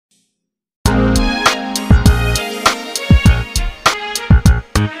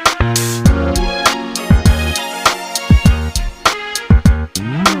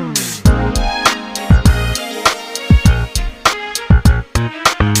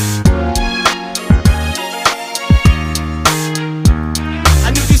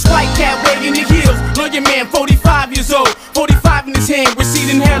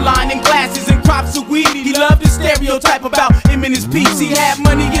in his peace. He had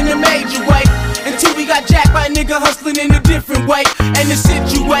money in a major way, until we got jacked by a nigga hustling in a different way. And the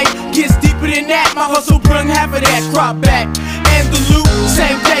situation gets deeper than that. My hustle brung half of that crop back. And the loot,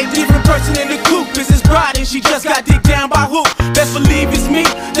 same day, different person in the coupe. Is his bride and she just got digged down by who? Best believe it's me.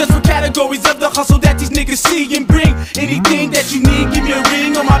 Just for categories of the hustle that these niggas see and bring. Anything that you need, give me a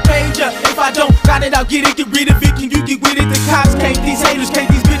ring on my page. If I don't got it, I'll get it, get rid of it. Can you get with it? The cops can't, these haters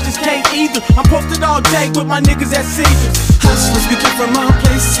can't, these bitches can't either. I'm posted all day with my niggas at Caesars. Hustlers, we come from all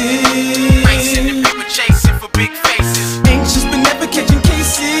places. Racing and people chasing for big faces. Anxious but never catching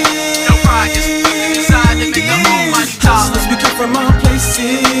cases. No priors, decide to make the almighty dollar. Hustlers, we come from all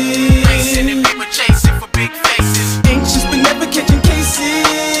places. Racing and people chasing for big faces. Anxious but never catching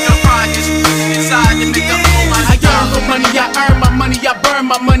cases. No priors, decide to make the almighty I yearn for dollar. money, I earn my money, I burn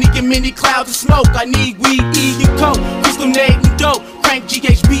my money, get many clouds of smoke. I need weed, E, and coke, crystal nade and dope. Crank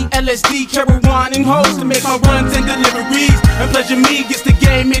GHB, LSD, Caroline and hoes to make my runs and deliveries. And pleasure me gets the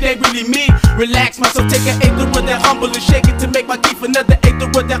game, it ain't really me. Relax myself, take an eighth of that humble and shake it to make my teeth another eighth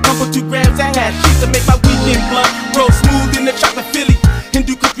of that humble. 2 grams I had sheets to make my weekend blunt roll smooth in the chocolate Philly.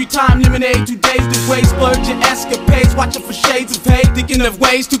 Hindu country time, lemonade, 2 days to waste, splurging escapades, watching for shades of hate, thinking of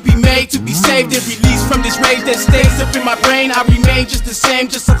ways to be made, to be saved and released from this rage that stays up in my brain. I remain just the same,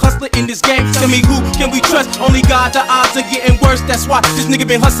 just a hustler in this game. Tell me who can we trust? Only God, the odds are getting worse. That's why this nigga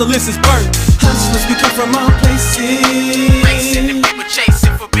been hustling since birth. Hustlers, we come from all places. Racing and people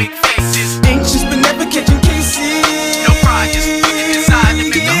chasing for big faces. Anxious but never catching cases. No priors, decide to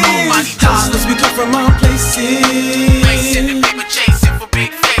make the almighty dollar. Hustlers, we come from all places. Racing and people chasing for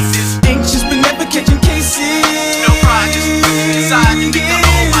big faces. Anxious but never catching cases. No priors, decide to make the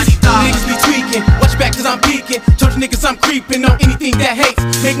almighty dollar. Niggas be tweaking, watch your back cause I'm peeking. Told you niggas I'm creeping on anything that hates.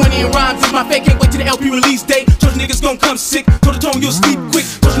 Make money and rhymes is my fate, can't wait till the LP release date. Told you niggas gon' come sick, told the tone you'll sleep quick.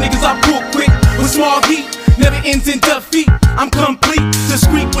 Told you niggas I'll pull quick, with small heat, never ends in defeat. I'm complete,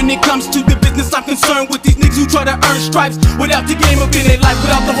 discreet when it comes to the business. I'm concerned with these niggas who try to earn stripes without the game up in their life,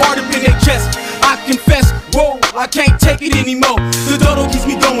 without the heart up in their chest. I confess, whoa, I can't take it anymore. The dodo keeps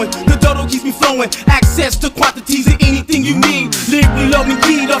me going, the dodo keeps me flowing. Access to quantities of anything you need. Lyrically loading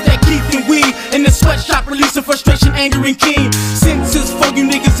keyed off that keep and weed. In the sweatshop releasing frustration, anger and keen. Sentences for you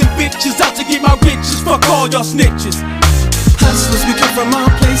niggas and bitches out to get my riches. Fuck all y'all snitches. Hustlers, we come from all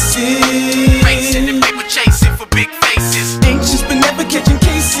places. Racing and